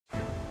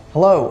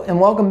Hello and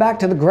welcome back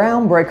to the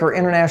Groundbreaker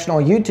International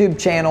YouTube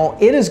channel.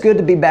 It is good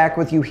to be back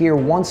with you here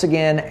once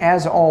again,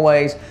 as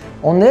always.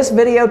 On this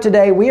video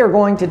today, we are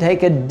going to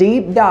take a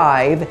deep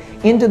dive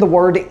into the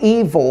word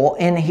evil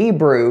in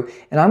Hebrew,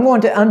 and I'm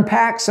going to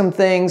unpack some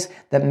things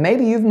that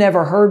maybe you've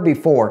never heard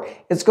before.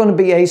 It's going to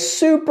be a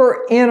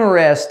super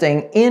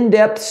interesting,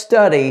 in-depth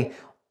study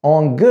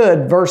on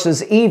good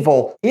versus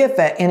evil. If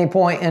at any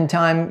point in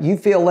time you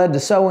feel led to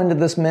sow into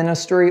this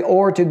ministry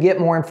or to get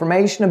more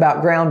information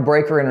about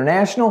Groundbreaker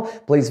International,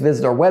 please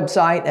visit our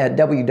website at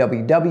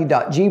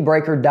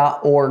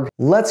www.gbreaker.org.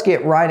 Let's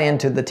get right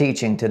into the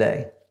teaching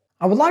today.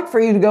 I would like for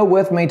you to go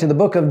with me to the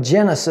book of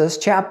Genesis,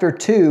 chapter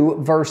 2,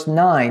 verse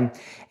 9.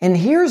 And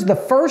here's the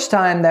first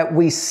time that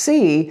we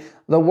see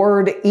the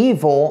word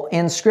evil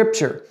in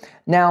Scripture.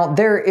 Now,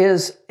 there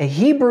is a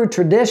Hebrew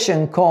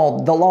tradition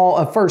called the law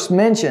of first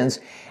mentions,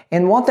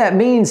 and what that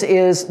means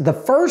is the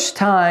first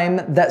time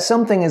that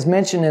something is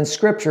mentioned in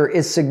Scripture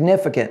is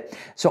significant.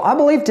 So I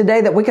believe today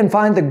that we can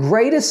find the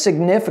greatest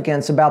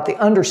significance about the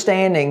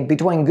understanding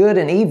between good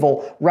and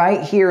evil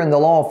right here in the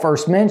law of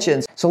first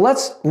mentions. So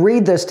let's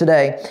read this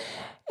today.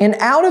 And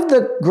out of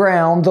the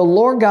ground the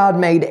Lord God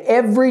made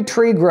every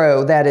tree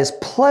grow that is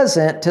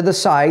pleasant to the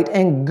sight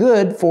and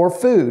good for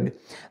food.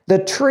 The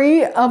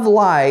tree of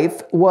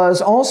life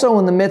was also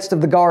in the midst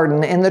of the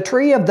garden, and the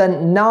tree of the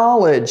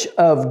knowledge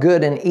of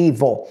good and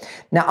evil.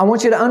 Now, I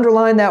want you to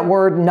underline that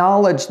word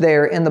knowledge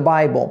there in the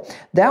Bible.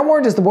 That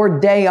word is the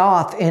word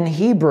daoth in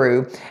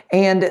Hebrew,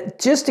 and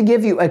just to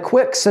give you a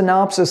quick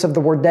synopsis of the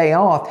word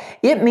daoth,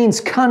 it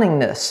means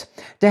cunningness,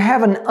 to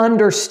have an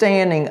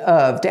understanding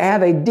of, to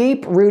have a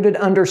deep-rooted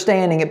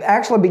understanding. It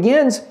actually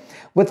begins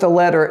with the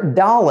letter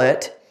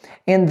dalet,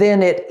 and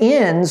then it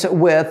ends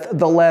with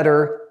the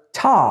letter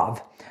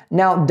tav.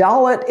 Now,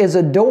 dalet is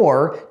a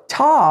door.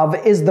 Tav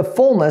is the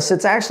fullness.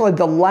 It's actually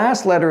the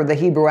last letter of the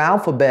Hebrew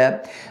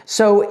alphabet.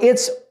 So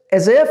it's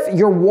as if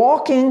you're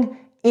walking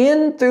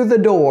in through the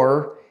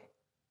door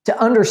to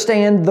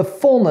understand the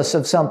fullness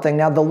of something.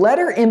 Now, the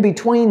letter in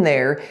between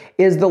there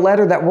is the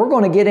letter that we're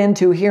going to get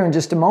into here in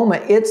just a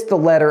moment. It's the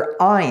letter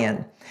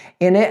ayin.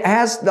 And it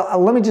has,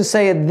 let me just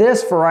say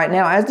this for right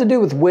now, it has to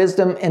do with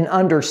wisdom and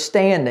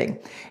understanding.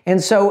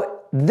 And so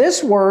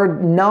this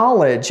word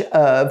knowledge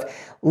of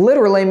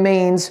literally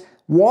means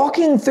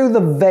walking through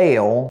the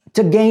veil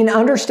to gain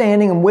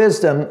understanding and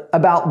wisdom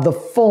about the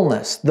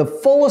fullness, the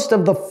fullest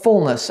of the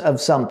fullness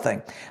of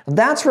something.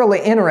 That's really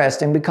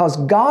interesting because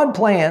God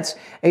plants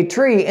a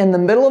tree in the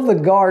middle of the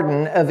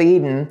Garden of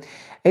Eden,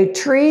 a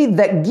tree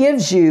that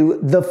gives you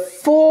the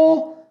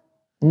full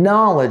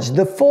knowledge,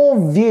 the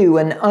full view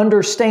and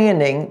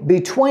understanding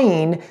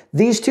between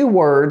these two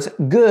words,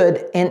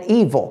 good and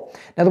evil.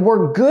 Now, the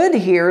word good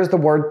here is the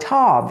word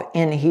tav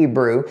in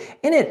Hebrew,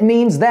 and it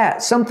means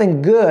that,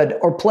 something good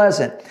or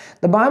pleasant.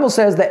 The Bible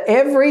says that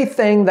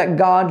everything that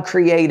God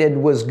created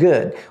was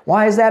good.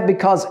 Why is that?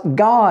 Because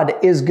God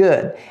is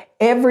good.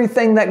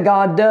 Everything that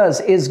God does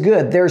is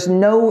good. There's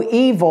no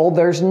evil.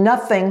 There's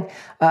nothing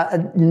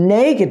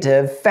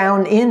negative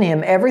found in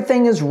Him.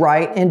 Everything is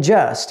right and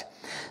just.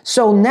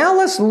 So now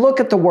let's look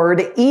at the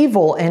word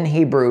evil in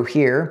Hebrew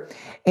here,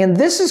 and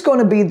this is going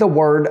to be the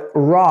word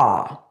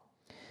ra.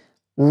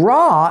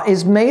 Ra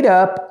is made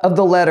up of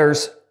the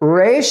letters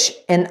resh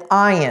and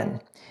ayin,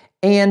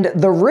 and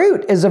the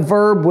root is a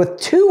verb with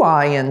two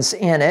ayins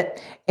in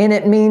it, and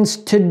it means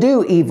to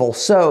do evil.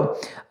 So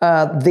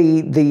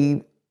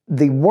the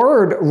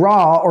word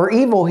ra or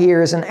evil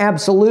here is an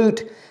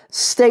absolute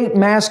state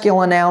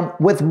masculine noun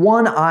with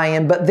one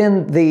ayin, but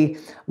then the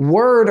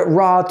word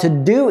ra, to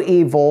do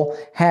evil,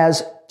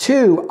 has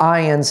two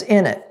ayins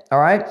in it. All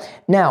right?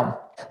 Now,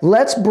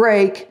 let's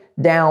break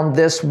down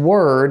this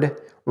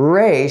word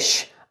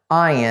resh,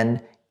 ayin,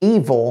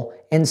 evil,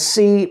 and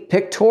see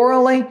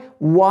pictorially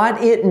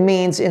what it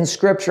means in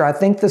Scripture. I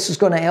think this is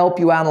going to help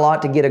you out a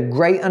lot to get a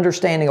great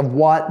understanding of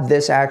what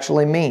this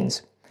actually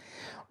means.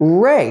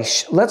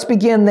 Resh, let's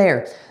begin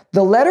there.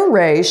 The letter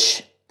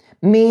resh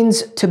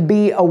means to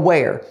be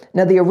aware.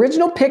 Now, the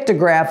original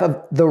pictograph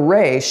of the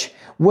resh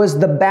was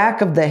the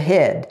back of the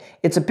head.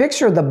 It's a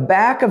picture of the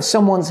back of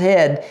someone's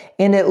head,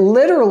 and it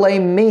literally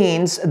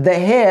means the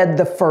head,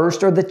 the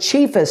first or the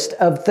chiefest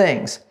of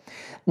things.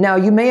 Now,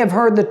 you may have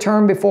heard the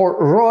term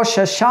before, Rosh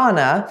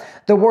Hashanah.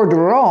 The word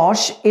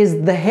Rosh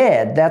is the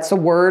head. That's the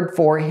word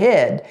for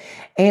head.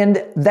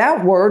 And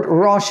that word,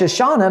 Rosh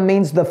Hashanah,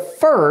 means the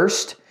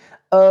first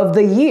of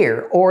the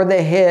year or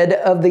the head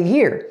of the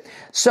year.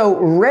 So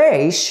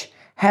Resh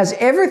has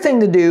everything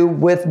to do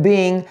with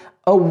being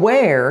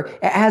aware.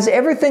 It has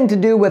everything to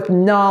do with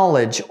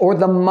knowledge or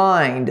the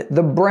mind,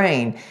 the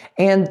brain,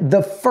 and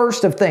the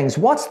first of things.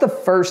 What's the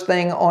first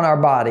thing on our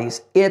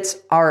bodies?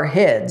 It's our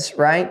heads,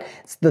 right?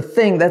 It's the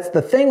thing, that's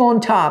the thing on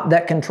top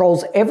that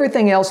controls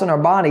everything else in our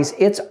bodies.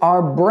 It's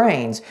our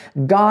brains.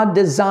 God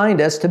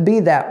designed us to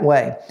be that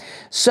way.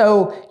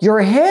 So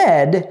your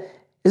head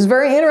is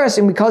very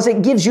interesting because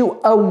it gives you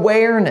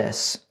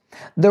awareness.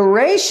 The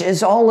resh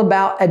is all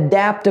about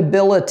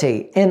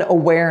adaptability and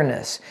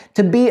awareness,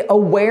 to be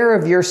aware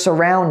of your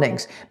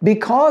surroundings.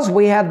 Because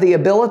we have the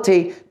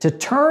ability to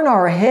turn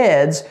our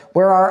heads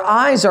where our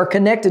eyes are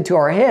connected to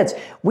our heads,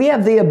 we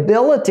have the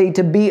ability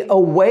to be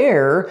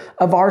aware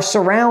of our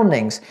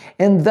surroundings.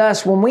 And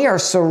thus, when we are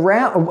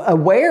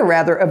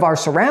aware of our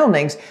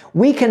surroundings,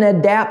 we can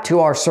adapt to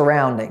our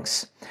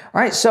surroundings.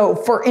 All right, so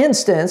for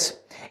instance,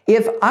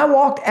 if I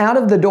walked out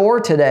of the door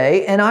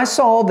today and I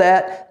saw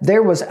that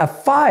there was a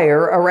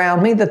fire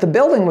around me, that the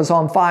building was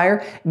on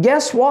fire,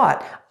 guess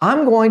what?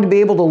 I'm going to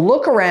be able to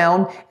look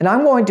around and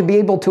I'm going to be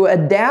able to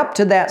adapt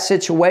to that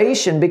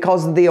situation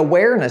because of the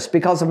awareness,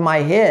 because of my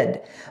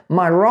head.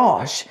 My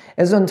rosh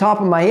is on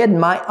top of my head.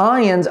 My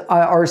ayans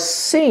are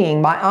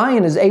seeing. My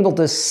ayin is able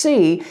to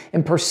see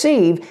and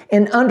perceive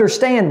and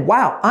understand,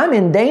 wow, I'm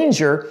in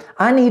danger.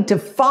 I need to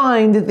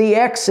find the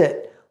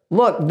exit.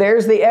 Look,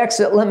 there's the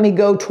exit. Let me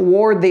go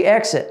toward the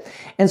exit.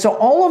 And so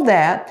all of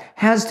that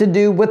has to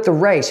do with the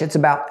resh. It's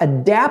about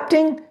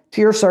adapting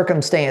to your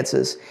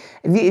circumstances.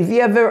 If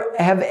you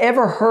have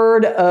ever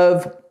heard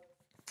of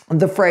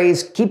the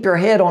phrase, keep your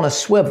head on a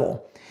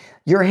swivel,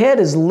 your head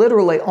is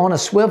literally on a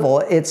swivel.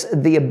 It's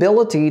the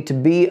ability to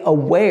be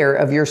aware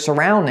of your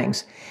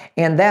surroundings.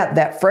 And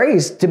that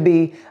phrase,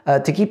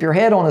 to keep your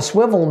head on a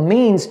swivel,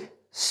 means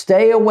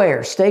stay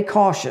aware, stay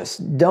cautious,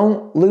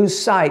 don't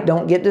lose sight,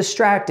 don't get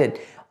distracted.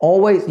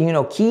 Always,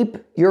 keep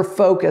your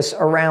focus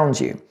around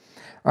you.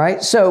 All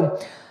right. So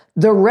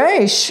the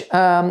resh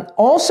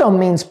also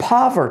means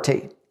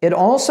poverty. It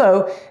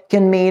also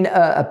can mean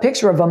a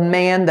picture of a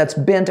man that's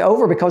bent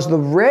over, because the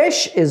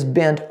resh is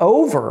bent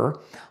over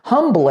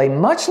humbly,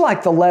 much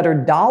like the letter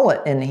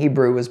dalet in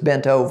Hebrew is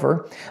bent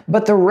over.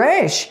 But the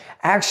resh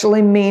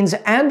actually means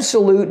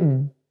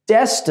absolute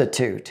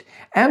destitute,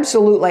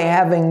 absolutely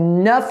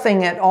having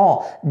nothing at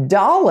all.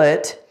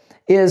 Dalet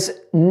is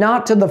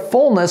not to the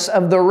fullness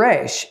of the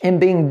resh in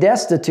being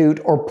destitute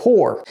or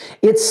poor.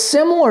 It's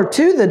similar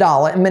to the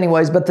dalet in many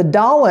ways, but the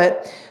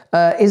dalet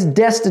is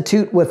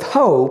destitute with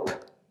hope,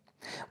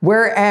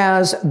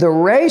 whereas the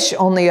resh,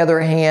 on the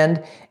other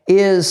hand,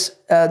 is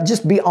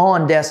just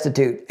beyond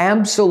destitute,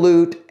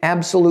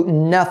 absolute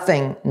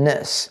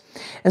nothingness.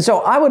 And so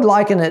I would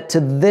liken it to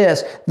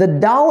this. The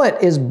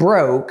dalet is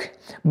broke,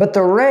 but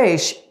the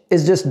resh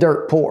is just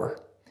dirt poor.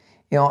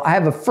 I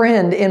have a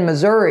friend in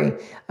Missouri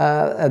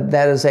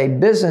that is a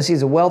business.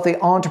 He's a wealthy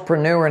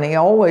entrepreneur, and he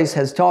always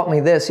has taught me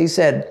this. He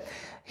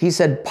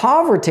said,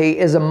 poverty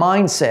is a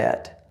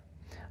mindset,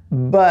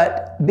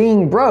 but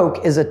being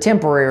broke is a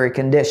temporary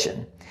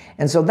condition.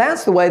 And so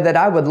that's the way that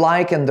I would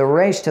liken the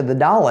resh to the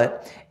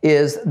dalet.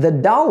 Is the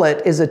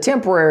dalet is a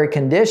temporary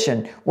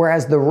condition,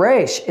 whereas the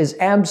resh is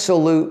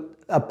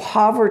a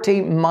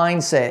poverty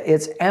mindset.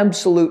 It's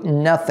absolute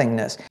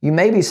nothingness. You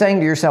may be saying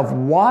to yourself,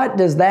 what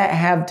does that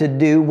have to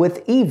do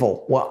with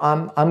evil? Well,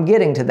 I'm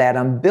getting to that.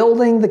 I'm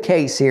building the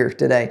case here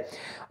today.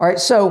 All right,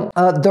 so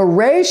the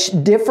resh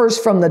differs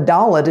from the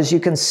dalet, as you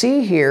can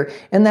see here,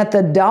 in that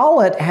the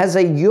dalet has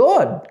a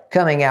yod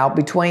coming out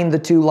between the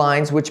two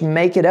lines, which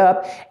make it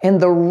up, and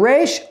the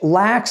resh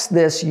lacks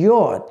this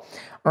yod.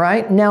 All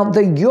right, now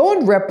the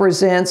yod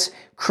represents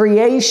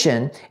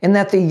creation, in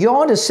that the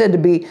yod is said to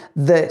be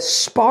the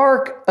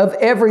spark of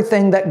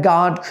everything that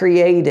God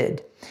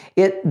created.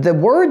 The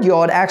word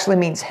yod actually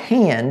means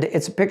hand.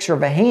 It's a picture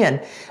of a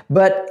hand,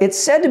 but it's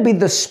said to be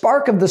the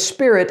spark of the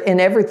Spirit in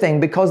everything,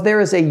 because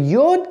there is a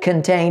yod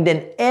contained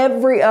in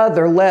every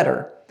other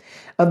letter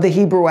of the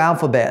Hebrew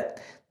alphabet.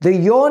 The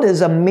yod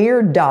is a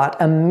mere dot,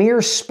 a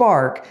mere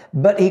spark,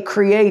 but he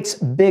creates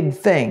big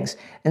things.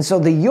 And so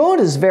the yod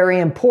is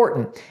very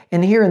important.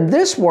 And here in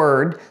this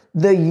word,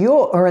 the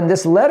yod, or in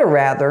this letter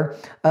rather,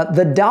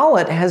 the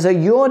dalet has a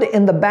yod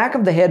in the back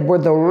of the head where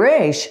the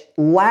resh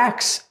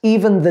lacks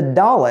even the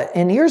dalet.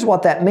 And here's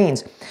what that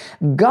means.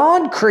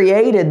 God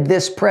created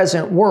this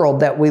present world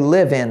that we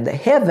live in, the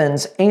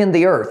heavens and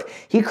the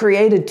earth. He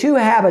created two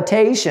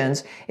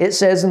habitations. It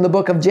says in the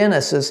book of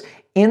Genesis,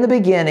 in the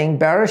beginning,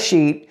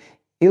 Bereshit,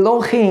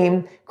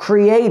 Elohim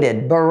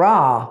created,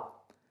 bara,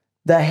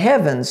 the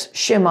heavens,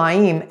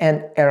 Shemaim, and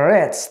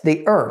Eretz,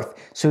 the earth.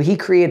 So he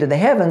created the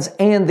heavens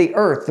and the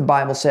earth, the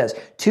Bible says.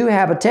 Two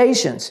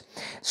habitations.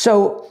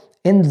 So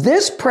in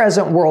this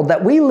present world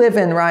that we live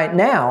in right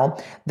now,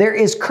 there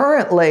is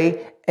currently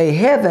a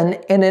heaven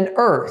and an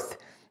earth.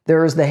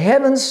 There is the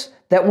heavens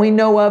that we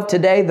know of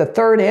today, the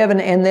third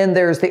heaven, and then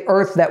there's the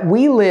earth that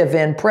we live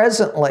in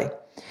presently.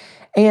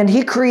 And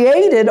he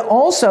created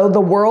also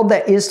the world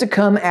that is to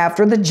come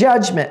after the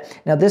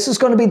judgment. Now, this is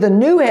going to be the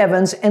new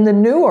heavens and the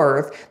new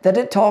earth that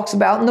it talks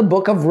about in the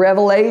book of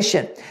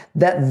Revelation.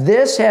 That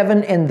this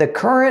heaven and the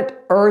current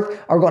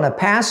earth are going to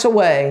pass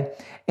away,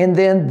 and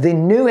then the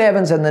new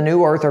heavens and the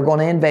new earth are going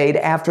to invade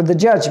after the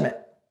judgment.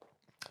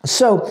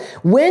 So,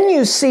 when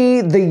you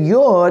see the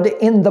yod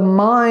in the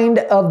mind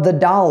of the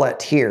dalet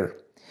here,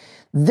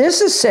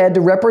 This is said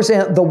to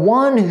represent the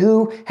one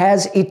who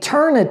has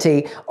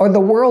eternity or the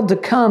world to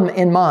come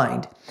in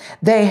mind.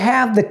 They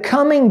have the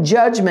coming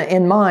judgment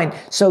in mind,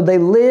 so they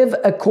live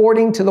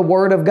according to the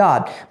Word of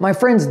God. My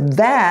friends,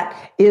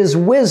 that is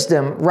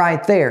wisdom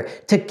right there.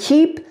 To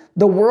keep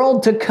the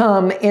world to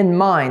come in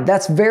mind.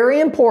 That's very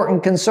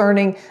important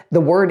concerning the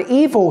word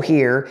evil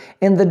here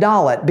in the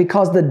Dalet,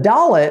 because the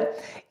Dalet,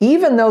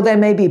 even though they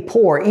may be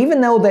poor, even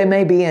though they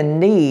may be in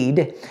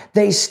need,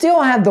 they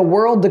still have the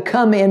world to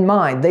come in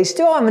mind. They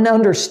still have an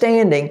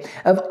understanding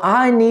of,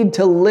 I need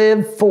to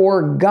live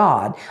for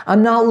God.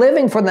 I'm not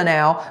living for the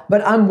now,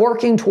 but I'm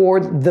working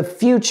toward the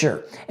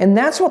future. And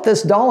that's what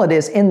this Dalet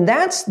is. And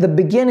that's the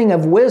beginning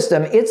of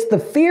wisdom. It's the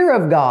fear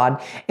of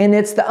God, and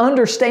it's the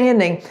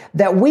understanding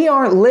that we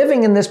aren't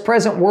living in this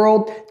present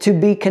world to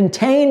be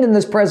contained in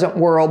this present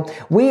world.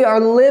 We are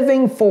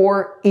living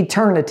for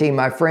eternity,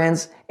 my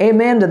friends.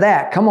 Amen to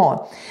that. Come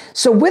on.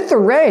 So with the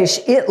Resh,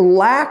 it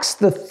lacks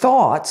the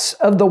thoughts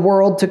of the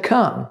world to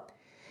come.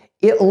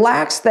 It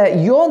lacks that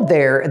yod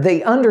there,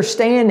 the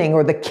understanding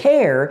or the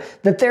care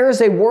that there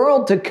is a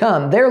world to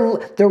come.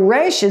 The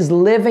Resh is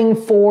living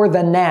for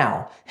the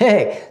now.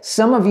 Hey,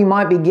 some of you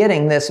might be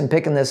getting this and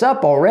picking this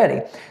up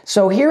already.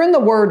 So here in the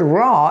word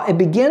Ra, it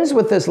begins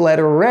with this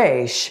letter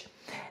Resh.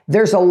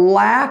 There's a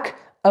lack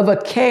of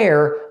a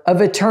care of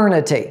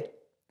eternity.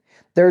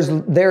 There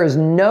is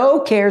no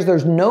cares,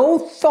 there's no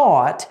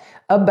thought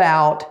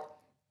about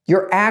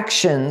your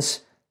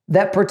actions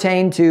that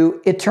pertain to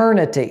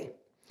eternity.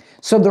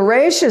 So the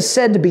Resh is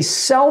said to be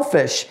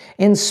selfish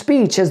in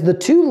speech, as the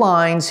two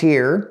lines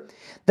here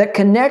that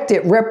connect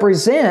it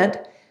represent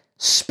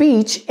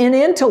speech and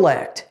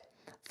intellect.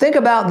 Think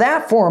about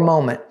that for a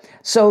moment.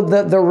 So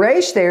the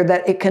Resh there,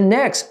 that it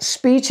connects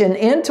speech and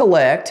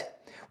intellect,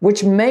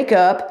 which make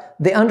up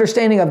the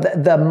understanding of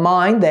the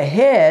mind, the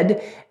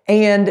head,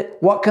 and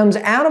what comes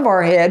out of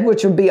our head,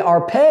 which would be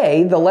our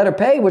pay, the letter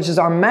pay, which is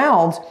our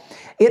mouths.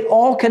 It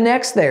all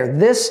connects there.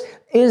 This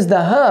is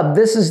the hub.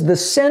 This is the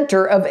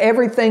center of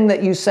everything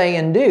that you say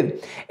and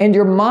do. And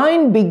your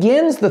mind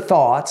begins the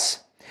thoughts,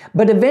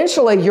 but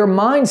eventually your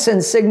mind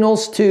sends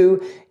signals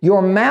to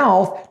your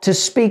mouth to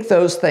speak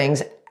those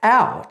things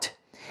out.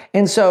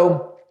 And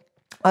so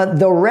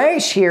the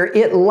Resh here,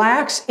 it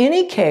lacks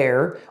any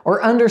care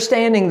or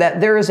understanding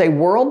that there is a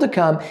world to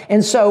come.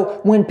 And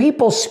so when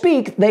people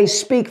speak, they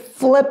speak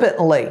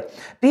flippantly.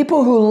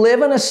 People who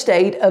live in a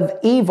state of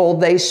evil,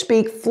 they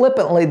speak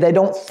flippantly. They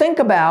don't think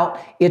about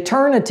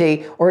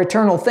eternity or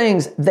eternal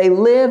things. They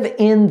live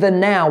in the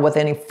now with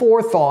any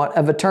forethought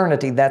of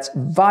eternity. That's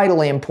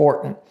vitally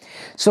important.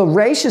 So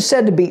Resh is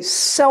said to be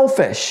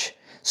selfish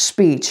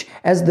speech,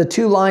 as the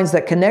two lines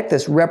that connect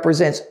this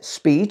represents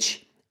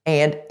speech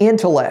and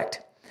intellect.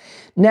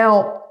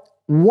 Now,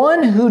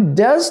 one who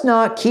does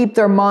not keep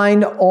their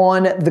mind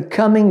on the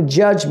coming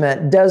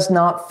judgment does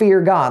not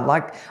fear God.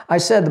 Like I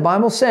said, the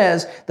Bible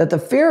says that the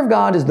fear of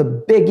God is the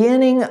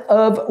beginning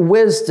of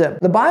wisdom.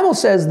 The Bible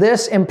says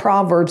this in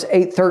Proverbs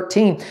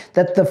 8:13,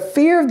 that the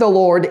fear of the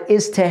Lord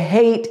is to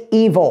hate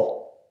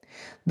evil.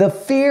 The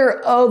fear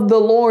of the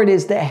Lord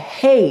is to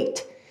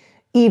hate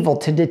evil,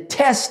 to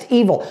detest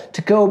evil,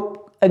 to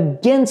go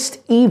against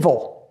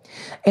evil.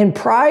 And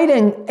pride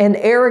and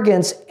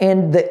arrogance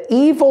and the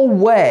evil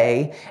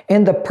way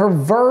and the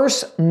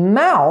perverse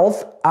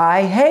mouth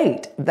I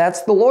hate.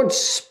 That's the Lord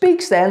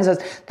speaks that and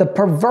says, the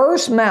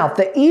perverse mouth,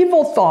 the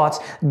evil thoughts,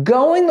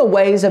 going the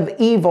ways of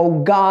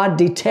evil, God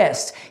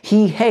detests.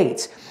 He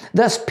hates.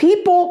 Thus,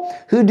 people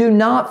who do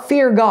not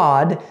fear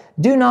God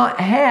do not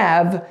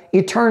have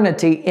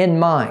eternity in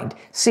mind.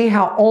 See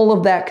how all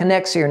of that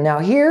connects here. Now,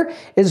 here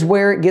is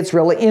where it gets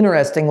really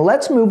interesting.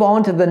 Let's move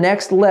on to the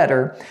next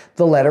letter,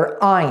 the letter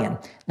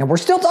Ayin. Now, we're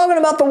still talking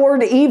about the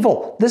word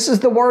evil. This is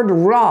the word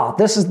Ra.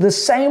 This is the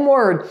same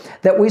word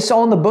that we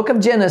saw in the book of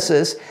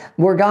Genesis,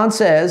 where God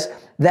says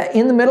that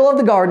in the middle of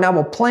the garden, I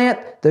will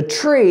plant the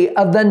tree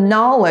of the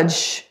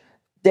knowledge,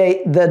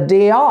 the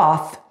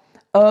diath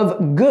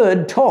of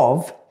good,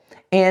 tov,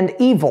 and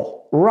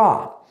evil,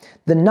 Ra.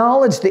 The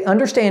knowledge, the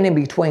understanding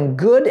between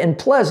good and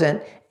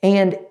pleasant,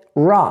 and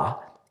Ra,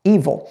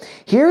 evil.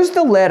 Here's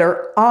the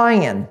letter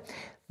Ayin.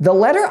 The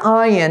letter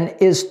Ayin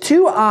is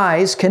two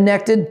eyes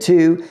connected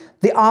to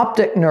the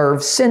optic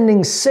nerve,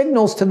 sending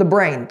signals to the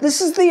brain.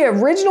 This is the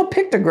original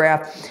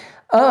pictograph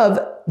of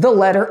the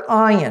letter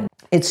Ayin.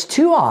 It's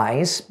two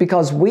eyes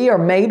because we are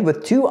made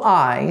with two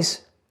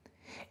eyes,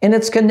 and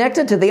it's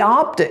connected to the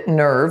optic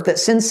nerve that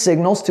sends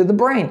signals to the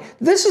brain.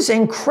 This is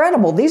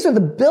incredible. These are the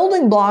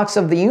building blocks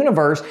of the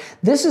universe.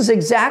 This is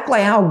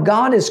exactly how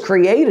God has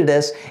created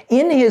us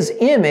in His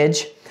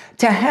image,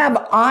 to have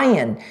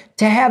Ayin,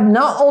 to have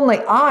not only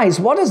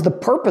eyes. What is the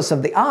purpose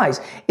of the eyes?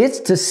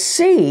 It's to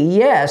see,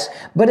 yes,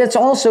 but it's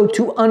also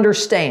to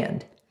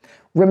understand.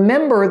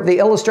 Remember the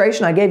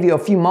illustration I gave you a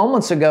few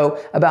moments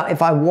ago about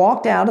if I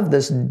walked out of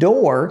this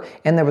door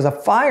and there was a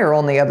fire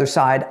on the other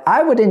side,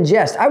 I would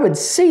ingest, I would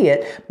see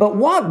it, but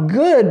what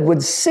good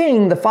would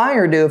seeing the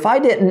fire do if I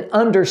didn't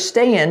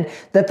understand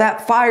that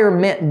that fire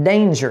meant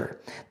danger?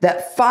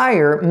 That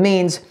fire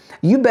means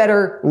You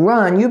better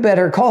run. You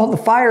better call the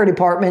fire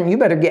department. You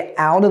better get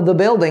out of the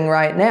building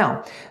right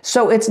now.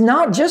 So it's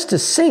not just to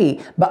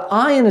see, but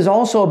ayin is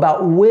also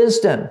about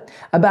wisdom,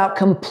 about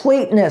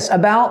completeness,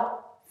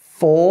 about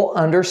full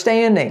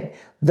understanding.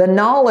 The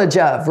knowledge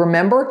of,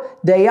 remember,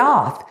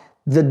 dayath,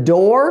 the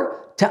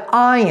door to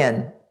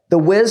ayin, the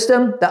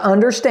wisdom, the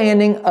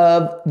understanding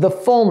of the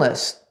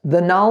fullness,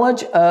 the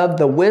knowledge of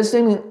the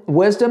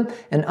wisdom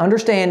and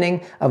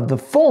understanding of the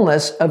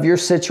fullness of your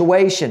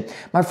situation.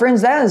 My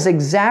friends, that is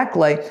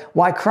exactly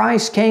why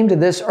Christ came to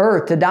this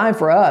earth to die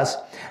for us,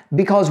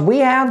 because we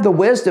have the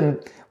wisdom,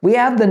 we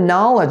have the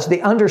knowledge,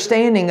 the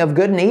understanding of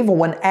good and evil.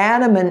 When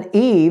Adam and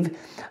Eve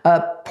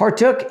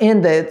partook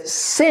in the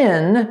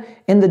sin,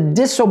 in the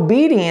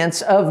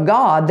disobedience of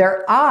God,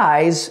 their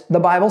eyes, the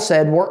Bible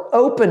said, were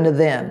open to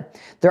them.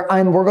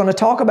 And we're going to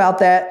talk about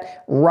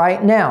that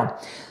right now.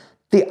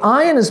 The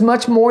ayin is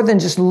much more than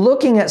just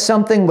looking at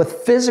something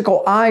with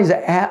physical eyes.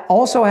 It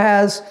also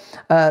has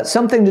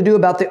something to do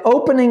about the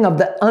opening of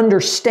the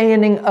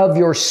understanding of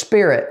your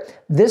spirit.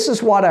 This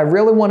is what I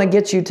really want to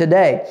get you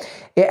today.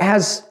 It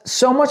has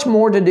so much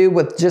more to do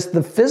with just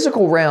the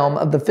physical realm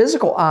of the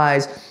physical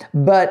eyes,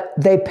 but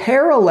they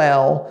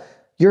parallel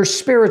your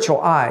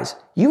spiritual eyes.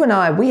 You and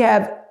I, we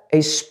have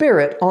a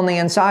spirit on the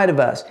inside of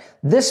us.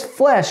 This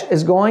flesh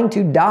is going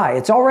to die.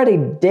 It's already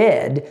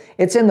dead.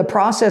 It's in the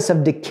process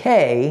of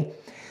decay.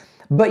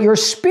 But your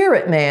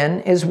spirit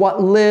man is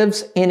what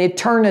lives in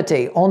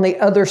eternity on the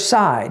other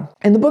side.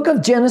 In the book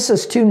of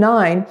Genesis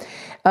 2:9,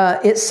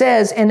 it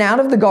says, "And out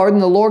of the garden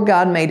the Lord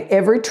God made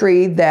every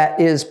tree that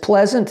is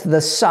pleasant to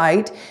the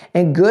sight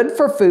and good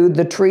for food,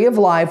 the tree of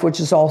life, which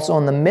is also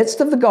in the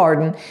midst of the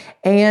garden,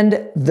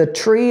 and the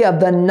tree of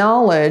the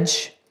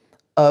knowledge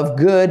of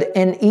good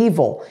and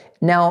evil."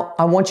 Now,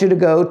 I want you to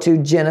go to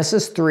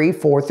Genesis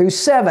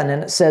 3:4-7,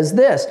 and it says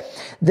this,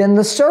 "Then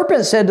the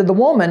serpent said to the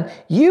woman,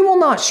 'You will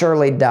not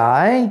surely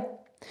die,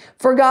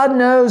 for God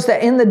knows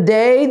that in the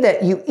day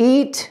that you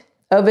eat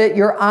of it,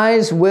 your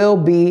eyes will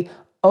be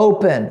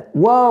open.'"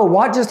 Whoa,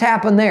 what just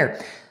happened there?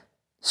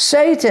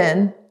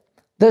 Satan,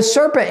 the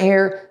serpent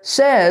here,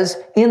 says,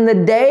 in the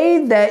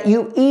day that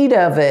you eat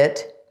of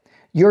it,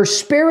 your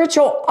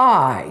spiritual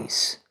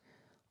eyes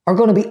are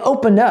going to be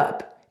opened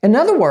up. In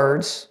other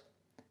words,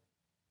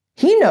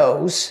 he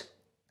knows,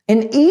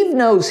 and Eve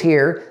knows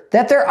here,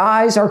 that their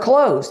eyes are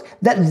closed,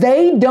 that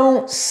they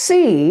don't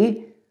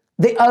see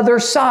the other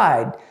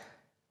side.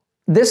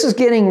 This is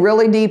getting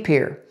really deep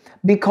here,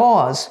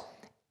 because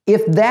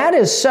if that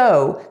is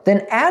so,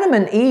 then Adam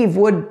and Eve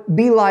would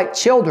be like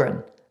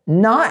children,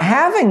 not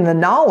having the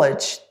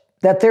knowledge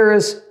that there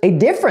is a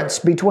difference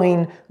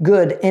between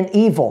good and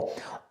evil.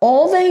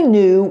 All they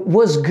knew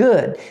was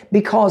good,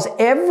 because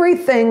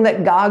everything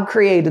that God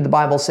created, the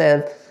Bible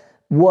said,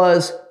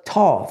 was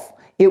tov.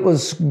 It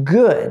was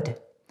good.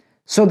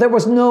 So there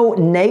was no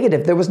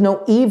negative, there was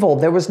no evil,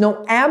 there was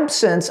no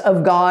absence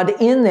of God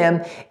in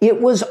them.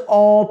 It was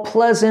all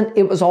pleasant,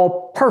 it was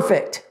all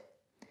perfect.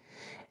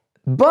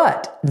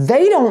 But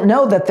they don't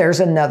know that there's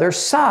another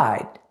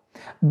side.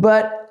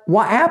 But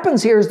what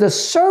happens here is the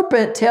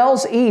serpent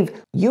tells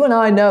Eve, you and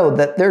I know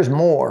that there's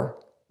more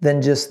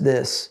than just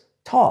this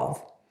tov.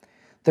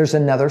 There's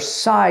another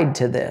side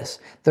to this.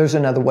 There's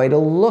another way to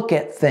look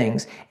at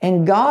things.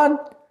 And God,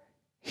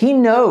 He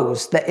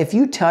knows that if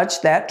you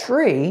touch that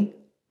tree,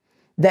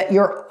 that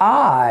your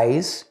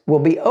eyes will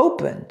be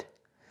opened.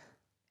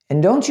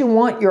 And don't you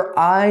want your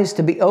eyes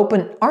to be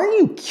open? Aren't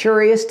you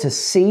curious to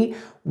see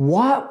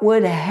what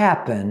would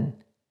happen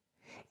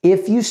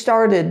if you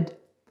started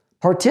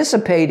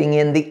participating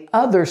in the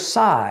other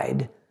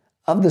side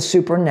of the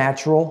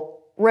supernatural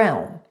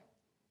realm?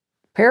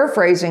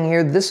 Paraphrasing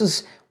here, this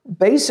is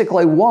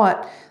basically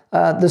what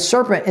the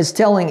serpent is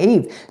telling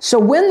Eve. So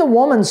when the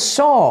woman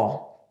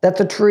saw that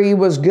the tree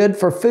was good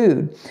for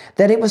food,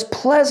 that it was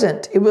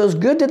pleasant, it was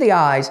good to the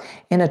eyes,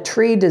 and a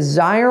tree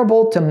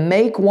desirable to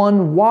make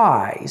one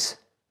wise.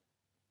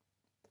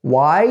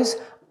 Wise,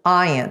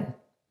 ayin.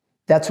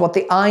 That's what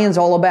the ayin's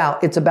all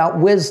about. It's about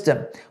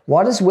wisdom.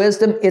 What is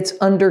wisdom? It's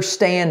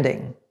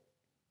understanding.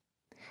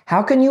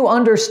 How can you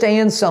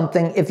understand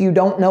something if you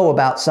don't know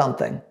about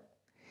something?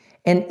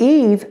 And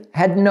Eve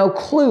had no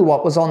clue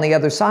what was on the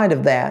other side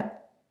of that.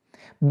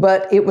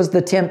 But it was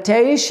the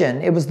temptation,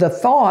 it was the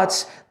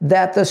thoughts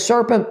that the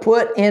serpent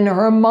put in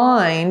her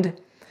mind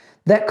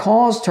that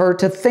caused her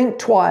to think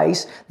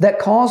twice, that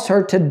caused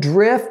her to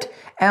drift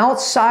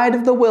outside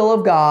of the will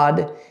of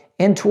God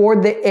and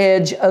toward the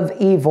edge of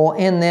evil.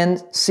 And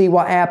then see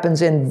what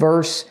happens in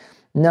verse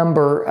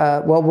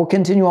number, we'll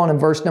continue on in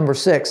verse number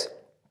 6.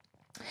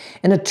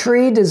 "And a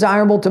tree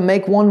desirable to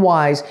make one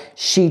wise,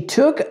 she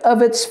took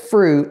of its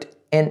fruit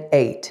and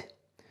ate."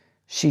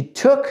 She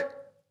took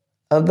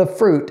of the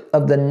fruit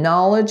of the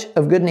knowledge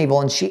of good and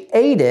evil, and she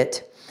ate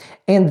it,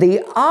 and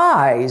the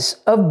eyes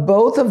of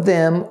both of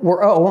them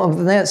were,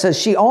 and then it says,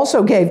 she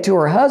also gave to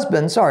her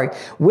husband,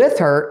 with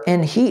her,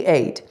 and he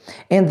ate.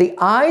 And the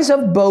eyes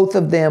of both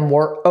of them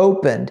were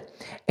opened,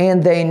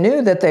 and they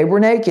knew that they were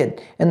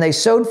naked, and they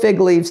sewed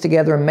fig leaves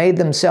together and made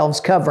themselves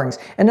coverings.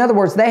 In other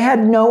words, they had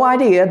no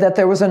idea that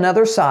there was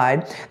another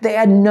side. They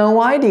had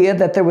no idea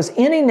that there was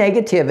any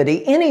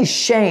negativity, any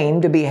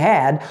shame to be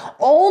had.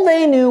 All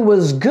they knew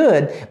was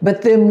good,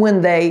 but then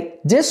when they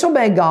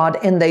disobeyed God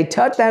and they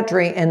touched that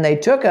tree and they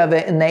took of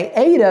it and they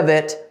ate of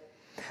it,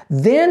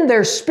 then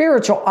their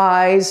spiritual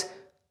eyes,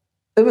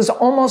 it was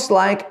almost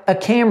like a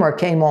camera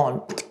came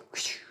on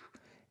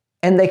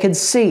and they could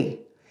see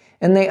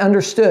and they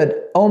understood,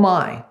 oh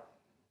my,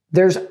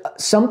 there's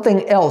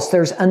something else.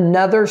 There's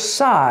another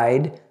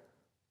side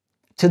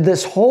to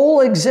this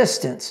whole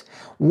existence.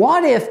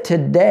 What if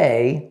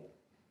today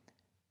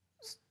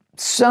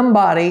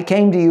somebody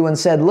came to you and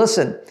said,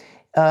 listen,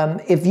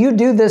 if you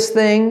do this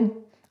thing,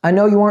 I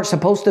know you weren't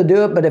supposed to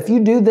do it, but if you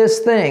do this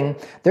thing,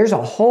 there's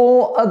a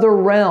whole other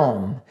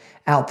realm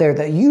out there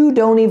that you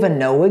don't even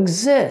know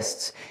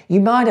exists. You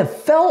might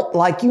have felt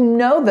like you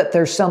know that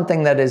there's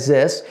something that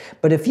exists,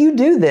 but if you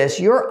do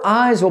this, your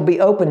eyes will be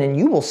open and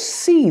you will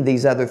see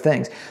these other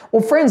things.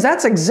 Well, friends,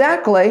 that's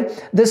exactly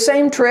the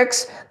same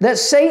tricks that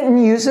Satan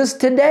uses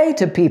today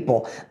to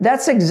people.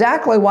 That's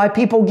exactly why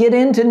people get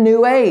into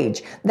New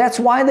Age.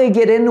 That's why they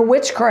get into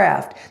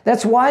witchcraft.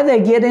 That's why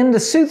they get into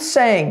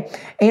soothsaying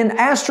and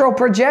astral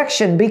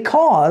projection,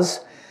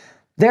 because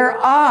their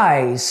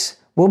eyes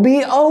will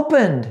be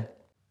opened.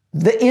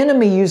 The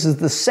enemy uses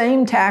the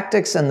same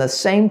tactics and the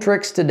same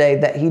tricks today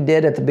that he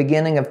did at the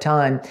beginning of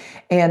time.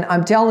 And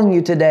I'm telling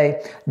you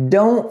today,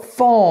 don't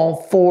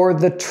fall for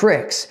the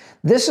tricks.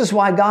 This is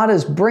why God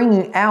is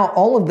bringing out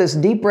all of this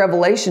deep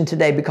revelation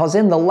today, because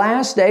in the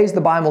last days,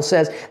 the Bible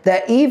says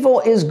that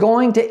evil is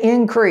going to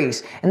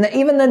increase and that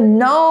even the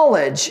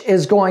knowledge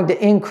is going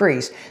to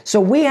increase. So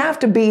we have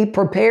to be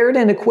prepared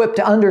and equipped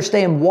to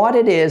understand what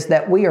it is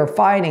that we are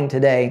fighting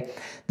today.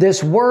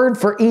 This word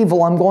for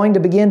evil, I'm going to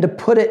begin to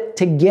put it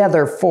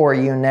together for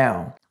you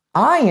now.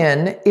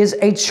 Iron is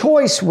a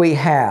choice we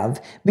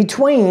have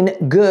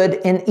between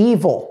good and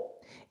evil.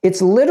 It's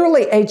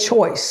literally a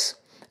choice.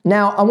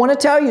 Now, I want to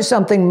tell you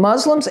something.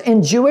 Muslims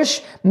and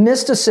Jewish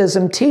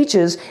mysticism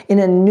teaches in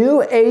a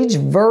New Age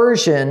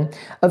version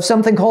of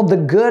something called the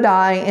good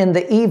eye and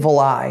the evil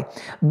eye.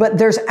 But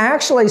there's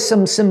actually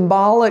some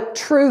symbolic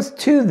truth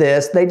to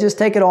this. They just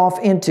take it off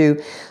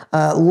into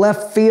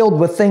left field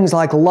with things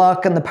like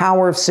luck and the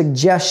power of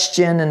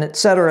suggestion and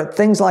etc.,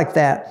 things like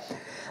that.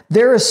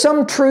 There is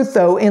some truth,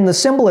 though, in the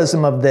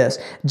symbolism of this.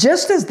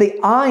 Just as the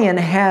iron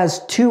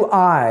has two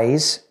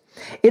eyes,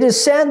 it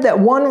is said that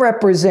one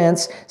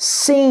represents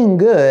seeing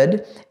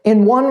good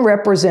and one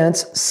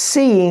represents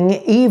seeing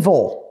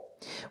evil.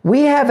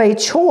 We have a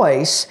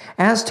choice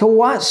as to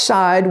what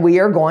side we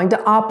are going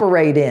to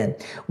operate in.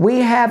 We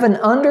have an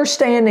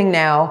understanding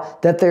now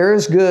that there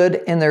is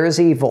good and there is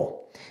evil.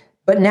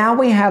 But now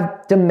we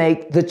have to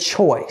make the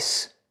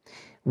choice.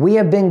 We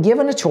have been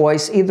given a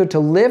choice either to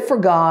live for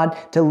God,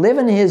 to live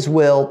in His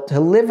will, to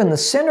live in the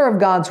center of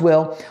God's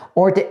will,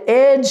 or to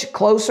edge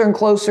closer and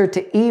closer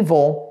to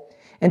evil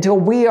until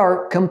we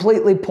are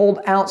completely pulled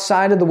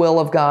outside of the will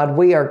of God.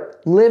 We are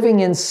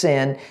living in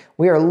sin.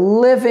 We are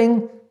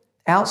living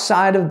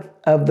outside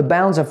of the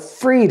bounds of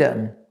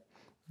freedom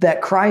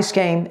that Christ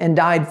came and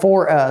died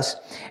for us.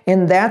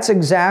 And that's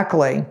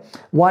exactly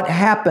what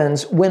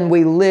happens when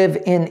we live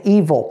in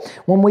evil.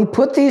 When we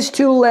put these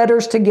two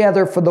letters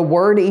together for the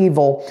word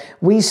evil,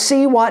 we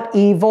see what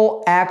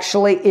evil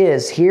actually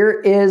is. Here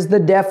is the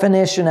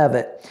definition of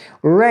it.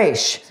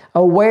 Resh,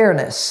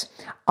 awareness.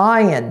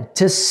 Ayin,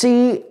 to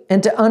see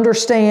and to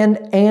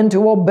understand and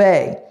to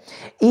obey.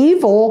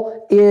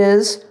 Evil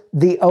is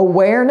the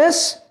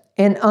awareness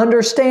and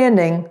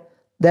understanding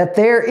that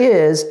there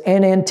is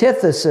an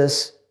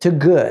antithesis to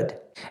good.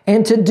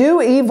 And to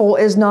do evil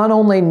is not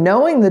only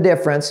knowing the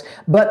difference,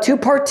 but to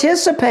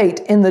participate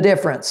in the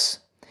difference.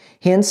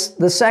 Hence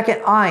the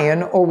second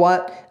ayin, or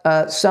what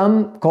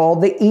some call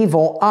the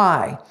evil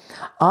eye.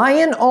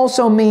 Ayin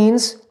also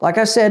means, like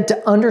I said,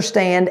 to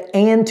understand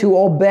and to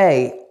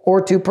obey, or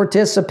to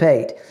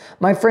participate.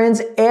 My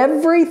friends,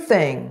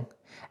 everything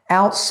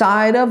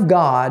outside of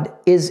God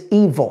is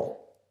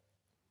evil.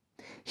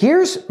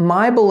 Here's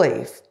my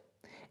belief,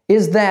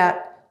 is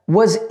that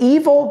was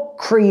evil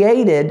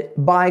created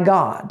by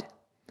God?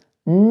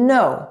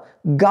 No,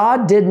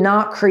 God did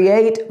not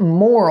create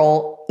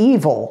moral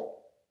evil.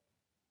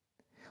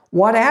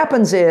 What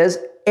happens is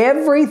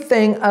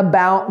everything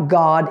about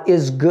God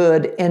is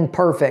good and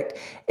perfect.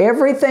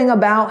 Everything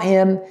about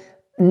Him,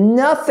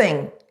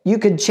 nothing you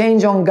could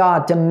change on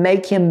God to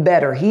make Him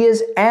better. He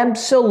is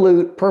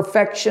absolute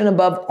perfection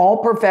above all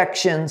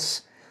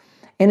perfections.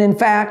 And in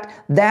fact,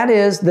 that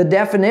is the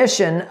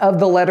definition of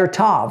the letter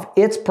Tav.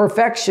 It's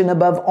perfection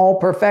above all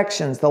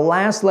perfections, the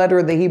last letter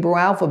of the Hebrew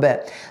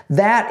alphabet.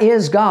 That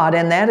is God,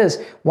 and that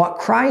is what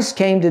Christ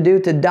came to do,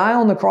 to die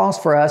on the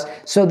cross for us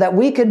so that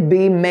we could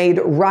be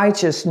made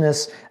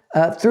righteousness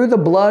through the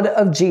blood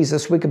of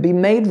Jesus. We could be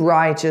made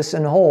righteous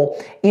and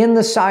whole in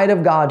the sight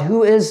of God,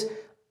 who is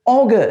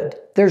all good.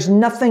 There's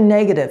nothing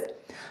negative.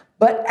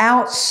 But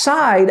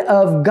outside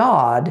of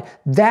God,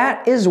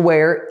 that is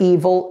where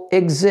evil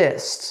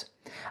exists.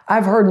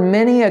 I've heard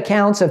many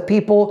accounts of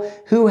people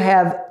who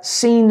have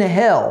seen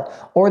hell,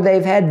 or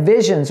they've had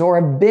visions,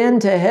 or have been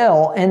to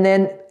hell, and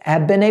then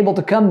have been able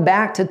to come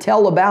back to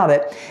tell about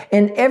it.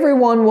 And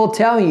everyone will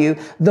tell you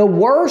the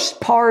worst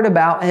part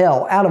about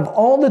hell, out of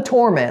all the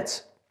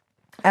torments,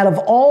 out of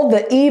all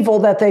the evil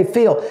that they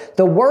feel,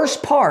 the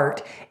worst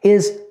part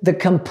is the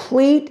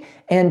complete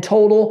and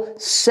total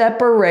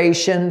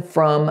separation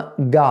from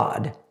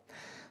God.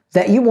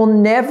 That you will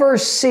never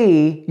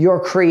see your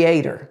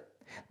Creator.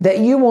 That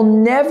you will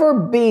never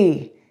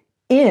be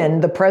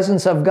in the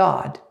presence of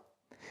God.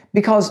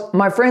 Because,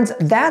 my friends,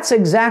 that's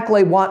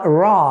exactly what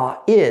Ra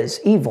is,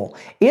 evil.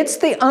 It's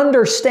the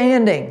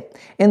understanding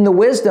and the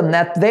wisdom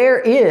that there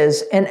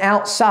is an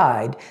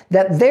outside,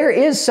 that there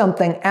is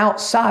something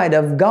outside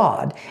of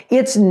God.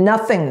 It's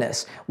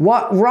nothingness.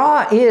 What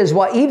Ra is,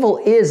 what evil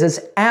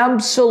is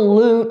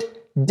absolute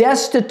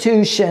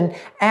destitution,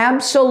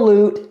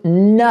 absolute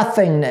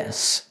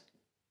nothingness.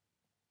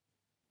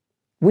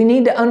 We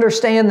need to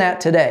understand that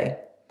today.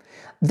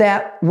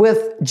 That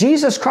with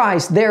Jesus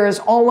Christ, there is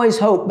always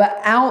hope, but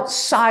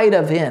outside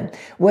of Him,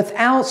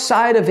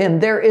 outside of Him,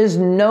 there is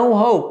no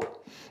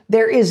hope.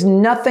 There is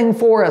nothing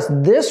for us.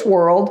 This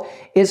world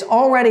is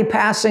already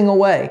passing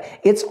away.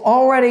 It's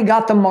already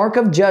got the mark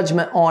of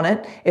judgment on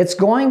it. It's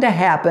going to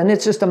happen.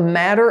 It's just a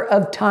matter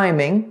of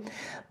timing.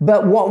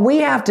 But what we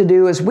have to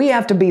do is we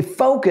have to be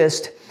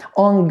focused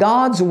on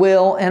God's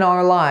will in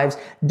our lives,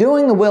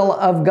 doing the will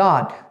of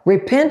God,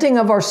 repenting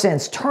of our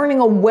sins, turning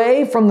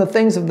away from the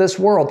things of this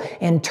world,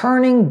 and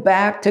turning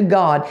back to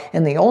God.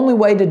 And the only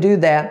way to do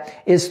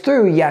that is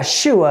through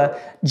Yeshua,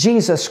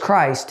 Jesus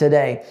Christ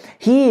today.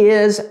 He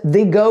is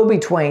the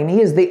go-between.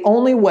 He is the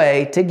only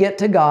way to get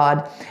to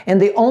God and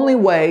the only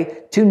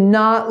way to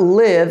not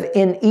live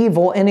in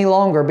evil any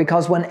longer.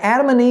 Because when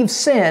Adam and Eve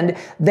sinned,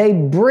 they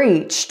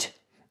breached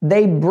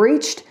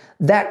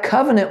that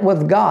covenant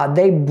with God.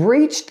 They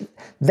breached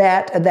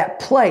that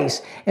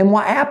place. And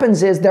what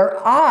happens is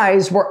their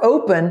eyes were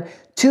open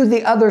to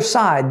the other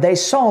side. They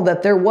saw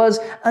that there was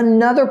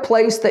another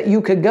place that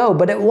you could go,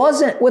 but it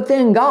wasn't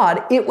within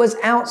God. It was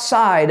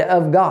outside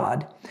of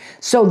God.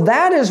 So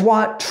that is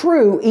what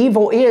true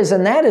evil is,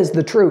 and that is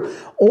the true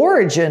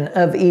origin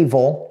of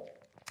evil,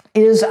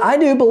 is I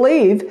do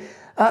believe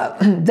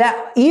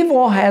that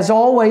evil has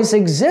always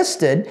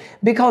existed,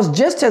 because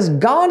just as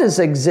God has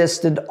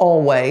existed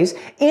always,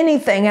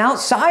 anything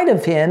outside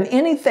of Him,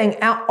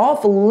 anything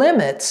off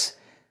limits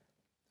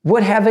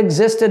would have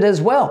existed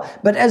as well.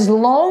 But as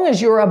long as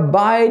you're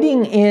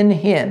abiding in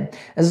Him,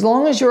 as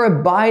long as you're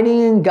abiding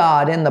in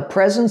God, in the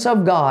presence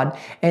of God,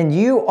 and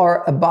you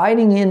are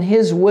abiding in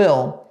His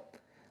will,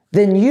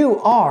 then you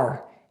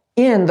are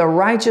in the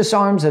righteous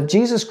arms of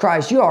Jesus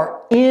Christ. You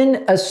are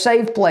in a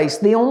safe place,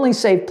 the only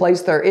safe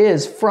place there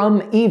is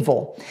from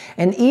evil.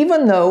 And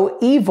even though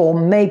evil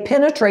may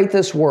penetrate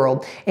this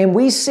world, and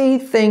we see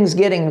things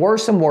getting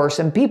worse and worse,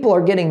 and people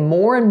are getting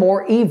more and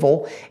more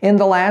evil in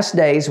the last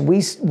days,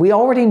 we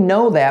already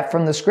know that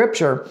from the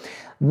Scripture.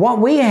 What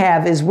we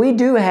have is we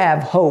do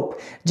have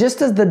hope.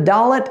 Just as the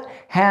Dalit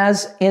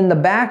has in the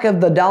back of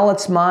the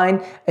Dalit's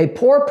mind a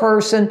poor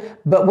person,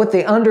 but with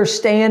the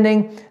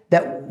understanding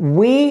that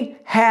we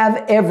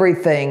have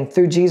everything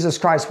through Jesus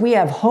Christ. We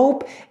have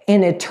hope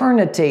in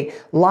eternity,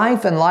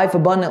 life and life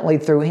abundantly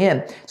through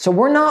Him. So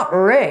we're not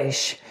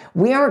resh.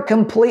 We aren't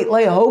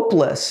completely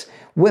hopeless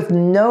with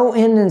no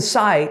end in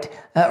sight.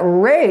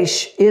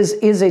 Resh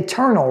is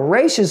eternal.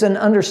 Resh is an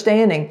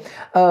understanding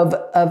of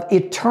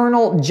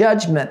eternal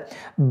judgment.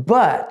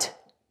 But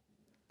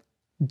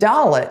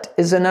Dalit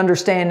is an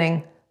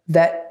understanding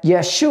that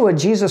Yeshua,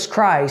 Jesus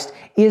Christ,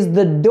 is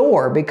the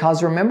door.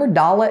 Because remember,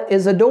 Dalit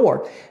is a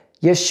door.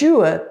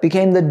 Yeshua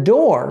became the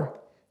door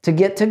to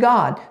get to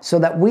God so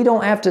that we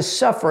don't have to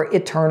suffer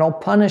eternal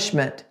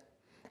punishment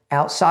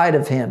outside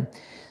of Him.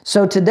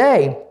 So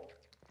today,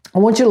 I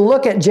want you to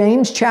look at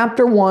James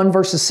chapter 1,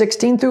 verses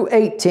 16 through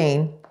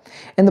 18.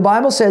 And the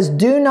Bible says,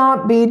 "Do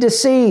not be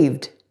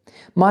deceived,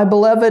 my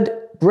beloved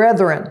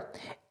brethren.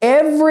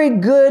 Every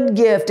good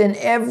gift and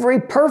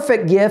every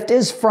perfect gift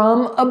is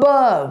from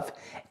above."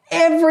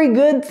 Every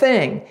good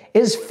thing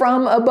is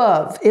from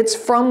above. It's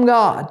from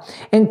God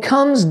and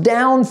comes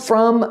down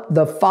from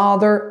the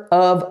Father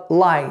of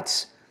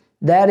lights.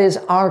 That is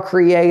our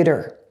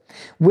Creator,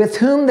 with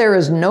whom there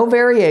is no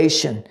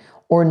variation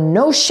or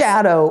no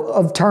shadow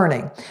of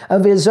turning.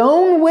 Of His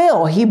own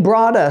will He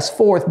brought us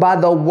forth by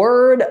the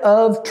word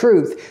of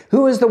truth.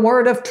 Who is the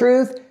word of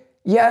truth?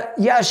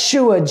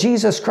 Yeshua,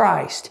 Jesus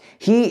Christ.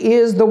 He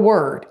is the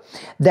Word,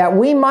 that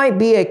we might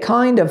be a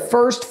kind of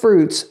first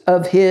fruits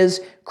of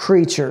His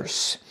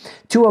creatures.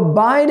 To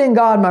abide in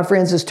God, my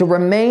friends, is to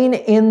remain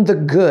in the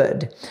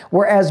good,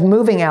 whereas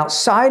moving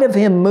outside of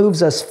Him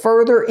moves us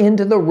further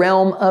into the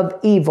realm of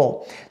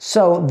evil.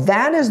 So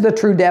that is the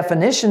true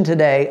definition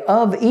today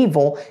of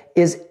evil,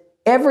 is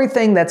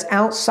everything that's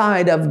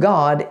outside of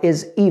God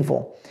is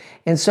evil.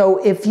 And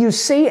so if you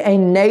see a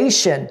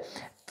nation,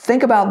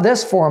 think about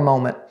this for a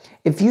moment.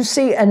 If you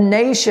see a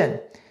nation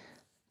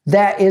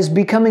that is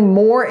becoming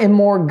more and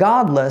more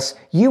godless,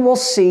 you will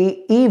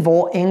see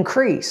evil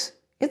increase.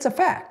 It's a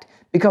fact.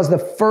 Because the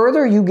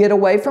further you get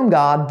away from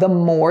God, the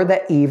more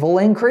that evil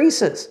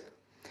increases.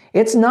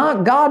 It's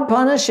not God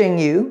punishing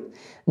you.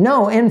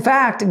 No, in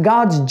fact,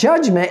 God's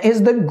judgment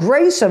is the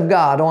grace of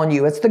God on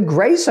you. It's the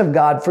grace of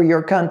God for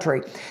your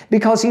country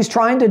because He's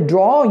trying to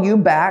draw you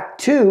back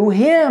to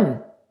Him.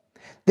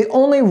 The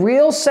only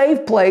real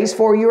safe place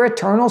for your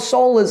eternal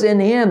soul is in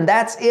Him.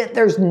 That's it.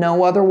 There's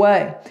no other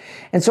way.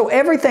 And so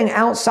everything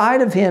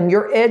outside of Him,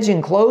 you're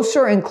edging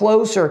closer and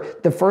closer.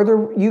 The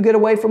further you get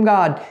away from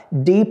God,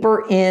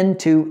 deeper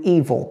into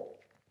evil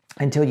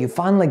until you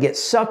finally get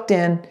sucked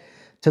in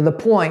to the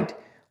point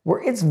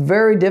where it's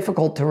very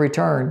difficult to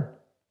return.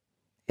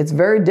 It's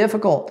very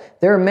difficult.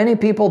 There are many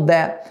people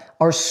that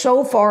are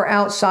so far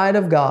outside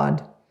of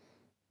God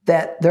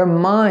that their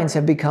minds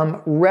have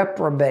become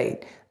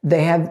reprobate.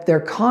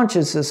 Their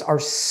consciences are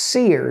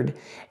seared,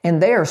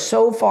 and they are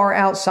so far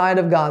outside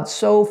of God,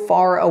 so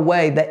far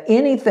away that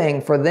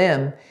anything for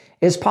them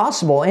is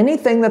possible.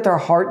 Anything that their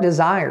heart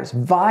desires,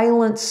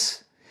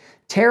 violence,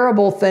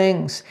 terrible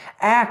things,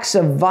 acts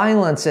of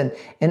violence and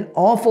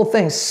awful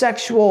things,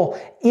 sexually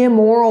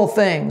immoral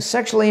things,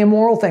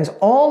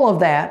 all of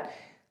that.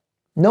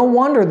 No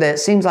wonder that it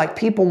seems like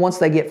people, once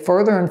they get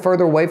further and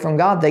further away from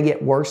God, they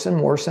get worse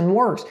and worse and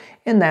worse.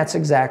 And that's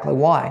exactly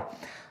why.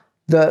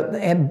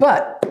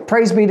 But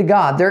praise be to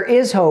God, there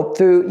is hope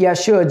through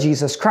Yeshua,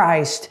 Jesus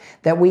Christ,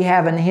 that we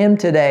have in Him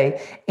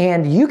today.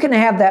 And you can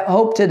have that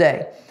hope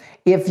today.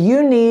 If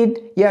you need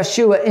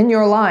Yeshua in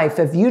your life,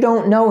 if you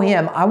don't know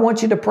Him, I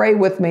want you to pray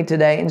with me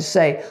today and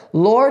say,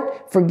 Lord,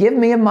 forgive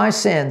me of my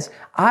sins.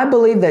 I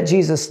believe that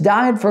Jesus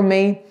died for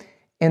me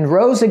and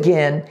rose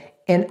again,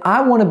 and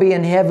I want to be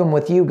in heaven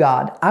with you,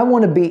 God. I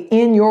want to be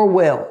in your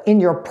will, in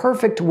your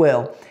perfect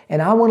will,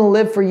 and I want to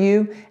live for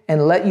you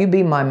and let you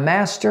be my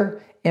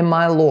master and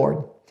my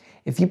Lord.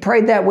 If you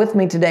prayed that with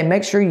me today,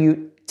 make sure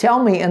you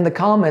tell me in the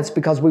comments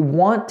because we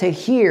want to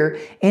hear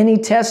any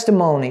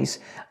testimonies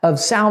of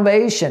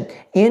salvation,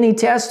 any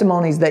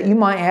testimonies that you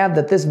might have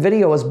that this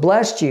video has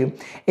blessed you.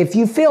 If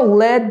you feel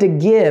led to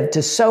give,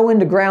 to sow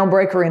into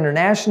Groundbreaker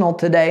International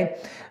today,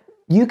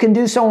 you can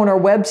do so on our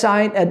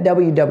website at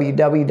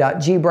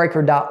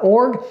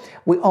www.gbreaker.org.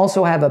 We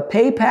also have a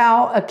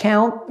PayPal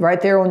account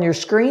right there on your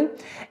screen.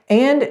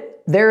 And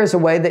there is a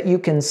way that you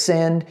can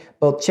send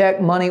both check,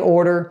 money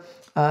order,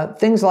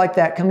 things like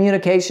that,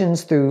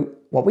 communications through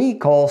what we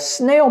call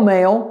snail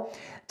mail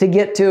to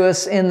get to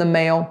us in the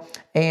mail.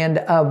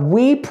 And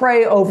we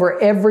pray over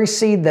every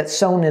seed that's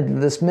sown into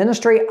this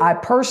ministry. I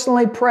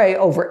personally pray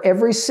over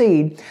every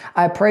seed.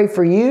 I pray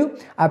for you.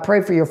 I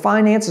pray for your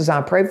finances.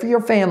 I pray for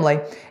your family.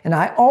 And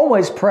I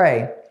always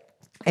pray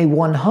a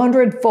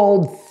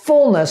 100-fold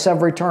fullness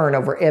of return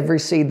over every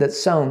seed that's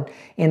sown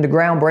into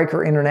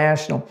Groundbreaker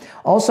International.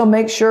 Also,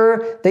 make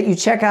sure that you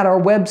check out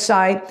our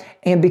website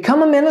and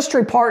become a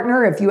ministry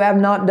partner if you have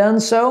not done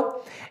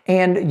so.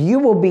 And you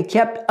will be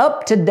kept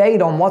up to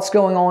date on what's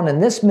going on in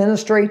this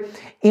ministry,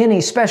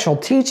 any special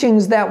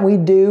teachings that we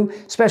do,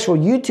 special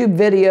YouTube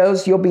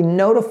videos. You'll be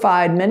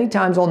notified many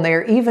times on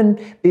there, even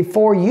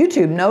before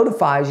YouTube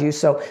notifies you.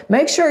 So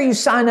make sure you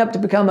sign up to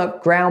become a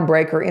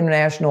Groundbreaker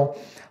International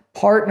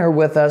partner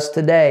with us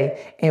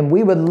today. And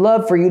we would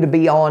love for you to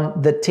be on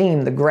the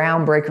team, the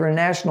Groundbreaker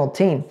International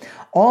team.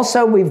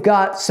 Also, we've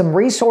got some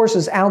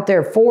resources out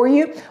there for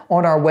you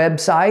on our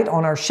website,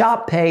 on our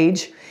shop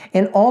page,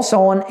 and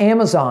also on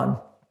Amazon.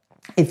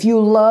 If you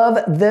love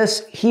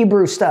this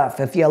Hebrew stuff,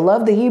 if you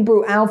love the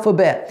Hebrew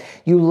alphabet,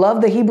 you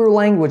love the Hebrew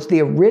language, the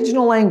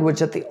original language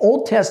that the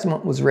Old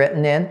Testament was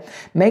written in,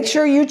 make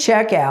sure you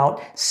check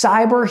out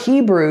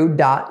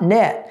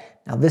cyberhebrew.net.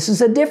 Now, this is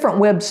a different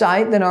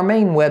website than our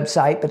main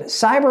website, but at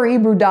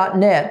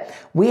cyberhebrew.net,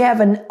 we have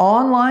an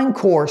online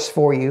course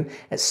for you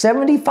at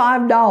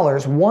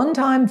 $75,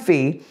 one-time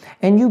fee,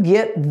 and you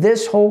get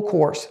this whole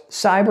course,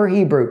 Cyber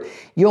Hebrew.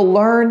 You'll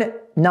learn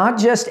not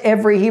just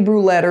every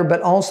Hebrew letter,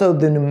 but also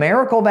the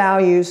numerical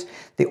values,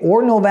 the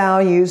ordinal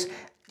values,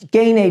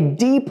 gain a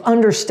deep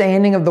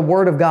understanding of the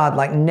Word of God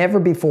like never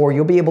before.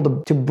 You'll be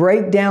able to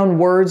break down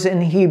words in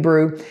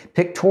Hebrew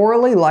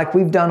pictorially like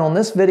we've done on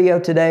this video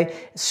today,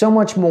 so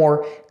much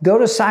more. Go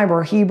to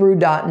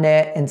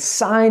cyberhebrew.net and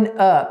sign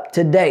up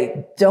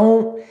today.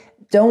 Don't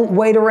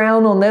wait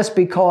around on this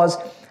because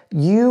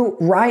you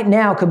right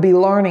now could be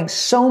learning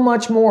so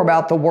much more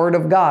about the Word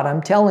of God.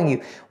 I'm telling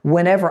you,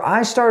 whenever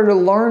I started to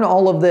learn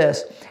all of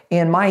this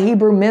and my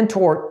Hebrew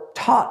mentor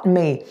taught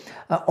me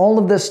all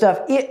of this stuff,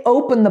 it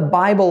opened the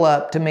Bible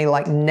up to me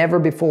like never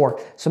before.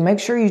 So make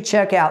sure you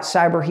check out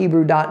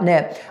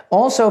cyberhebrew.net.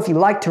 Also, if you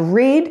like to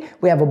read,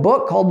 we have a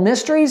book called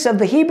Mysteries of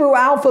the Hebrew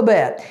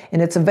Alphabet, and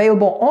it's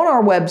available on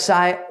our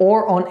website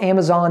or on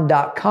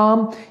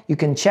Amazon.com. You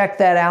can check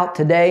that out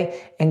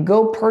today and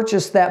go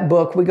purchase that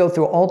book. We go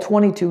through all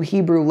 22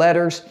 Hebrew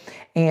letters,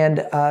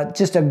 and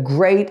just a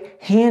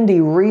great, handy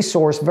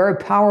resource, very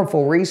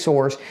powerful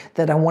resource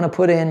that I want to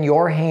put in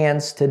your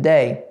hands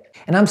today.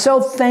 And I'm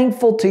so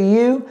thankful to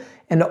you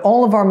and to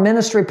all of our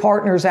ministry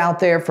partners out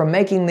there for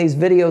making these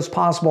videos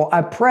possible.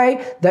 I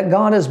pray that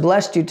God has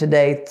blessed you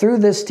today through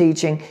this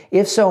teaching.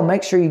 If so,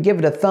 make sure you give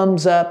it a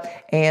thumbs up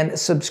and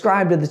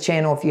subscribe to the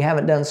channel if you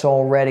haven't done so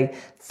already.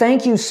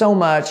 Thank you so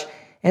much.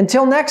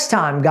 Until next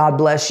time, God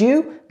bless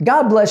you,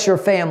 God bless your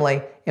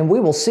family, and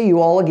we will see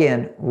you all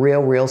again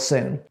real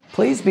soon.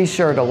 Please be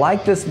sure to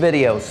like this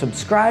video,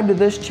 subscribe to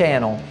this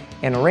channel,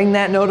 and ring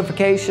that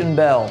notification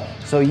bell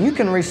so you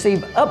can receive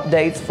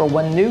updates for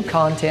when new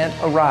content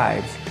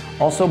arrives.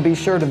 Also, be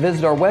sure to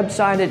visit our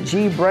website at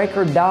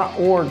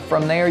gbreaker.org.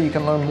 From there, you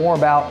can learn more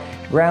about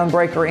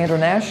Groundbreaker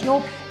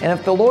International, and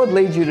if the Lord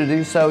leads you to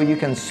do so, you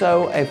can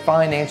sow a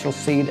financial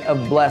seed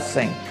of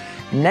blessing.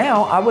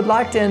 Now, I would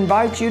like to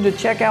invite you to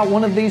check out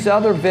one of these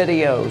other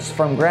videos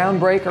from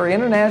Groundbreaker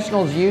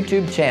International's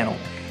YouTube channel.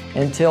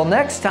 Until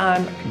next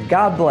time,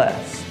 God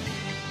bless.